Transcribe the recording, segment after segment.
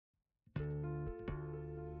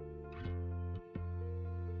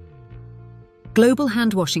Global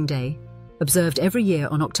Handwashing Day, observed every year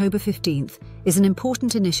on October 15th, is an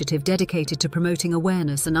important initiative dedicated to promoting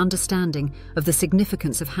awareness and understanding of the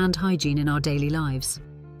significance of hand hygiene in our daily lives.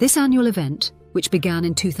 This annual event, which began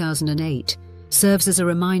in 2008, serves as a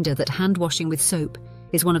reminder that hand washing with soap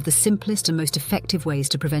is one of the simplest and most effective ways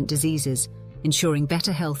to prevent diseases, ensuring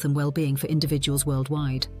better health and well-being for individuals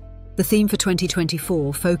worldwide. The theme for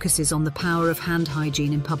 2024 focuses on the power of hand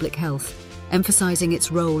hygiene in public health, emphasizing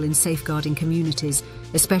its role in safeguarding communities,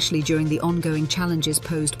 especially during the ongoing challenges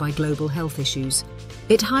posed by global health issues.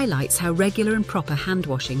 It highlights how regular and proper hand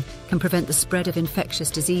washing can prevent the spread of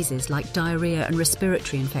infectious diseases like diarrhea and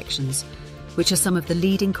respiratory infections, which are some of the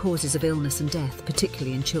leading causes of illness and death,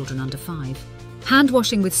 particularly in children under 5. Hand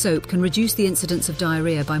washing with soap can reduce the incidence of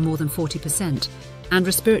diarrhea by more than 40% and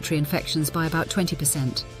respiratory infections by about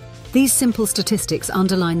 20%. These simple statistics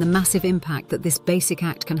underline the massive impact that this basic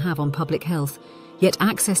act can have on public health, yet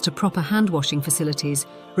access to proper hand-washing facilities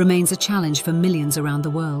remains a challenge for millions around the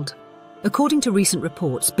world. According to recent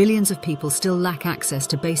reports, billions of people still lack access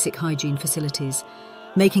to basic hygiene facilities,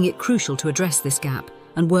 making it crucial to address this gap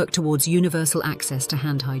and work towards universal access to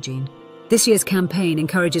hand hygiene. This year's campaign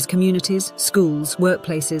encourages communities, schools,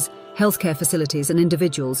 workplaces, healthcare facilities and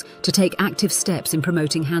individuals to take active steps in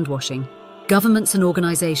promoting hand washing. Governments and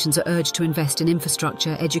organisations are urged to invest in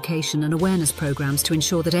infrastructure, education and awareness programmes to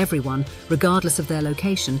ensure that everyone, regardless of their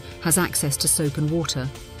location, has access to soap and water.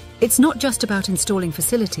 It's not just about installing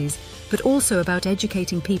facilities, but also about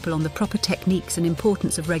educating people on the proper techniques and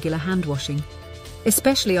importance of regular hand washing,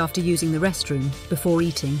 especially after using the restroom, before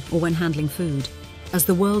eating or when handling food. As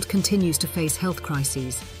the world continues to face health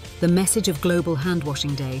crises, the message of Global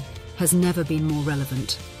Handwashing Day has never been more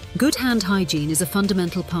relevant. Good hand hygiene is a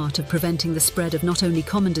fundamental part of preventing the spread of not only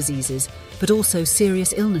common diseases, but also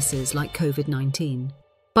serious illnesses like COVID-19.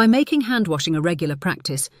 By making hand washing a regular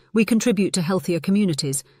practice, we contribute to healthier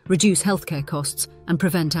communities, reduce healthcare costs, and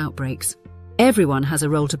prevent outbreaks. Everyone has a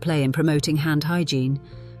role to play in promoting hand hygiene,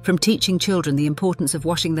 from teaching children the importance of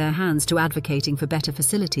washing their hands to advocating for better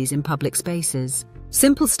facilities in public spaces.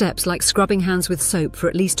 Simple steps like scrubbing hands with soap for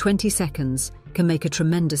at least 20 seconds can make a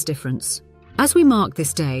tremendous difference. As we mark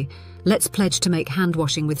this day, let's pledge to make hand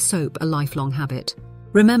washing with soap a lifelong habit.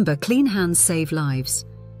 Remember, clean hands save lives,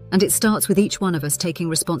 and it starts with each one of us taking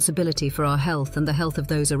responsibility for our health and the health of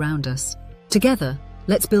those around us. Together,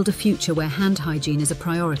 let's build a future where hand hygiene is a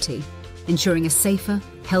priority, ensuring a safer,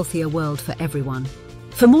 healthier world for everyone.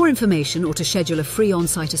 For more information or to schedule a free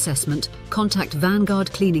on-site assessment, contact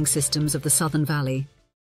Vanguard Cleaning Systems of the Southern Valley.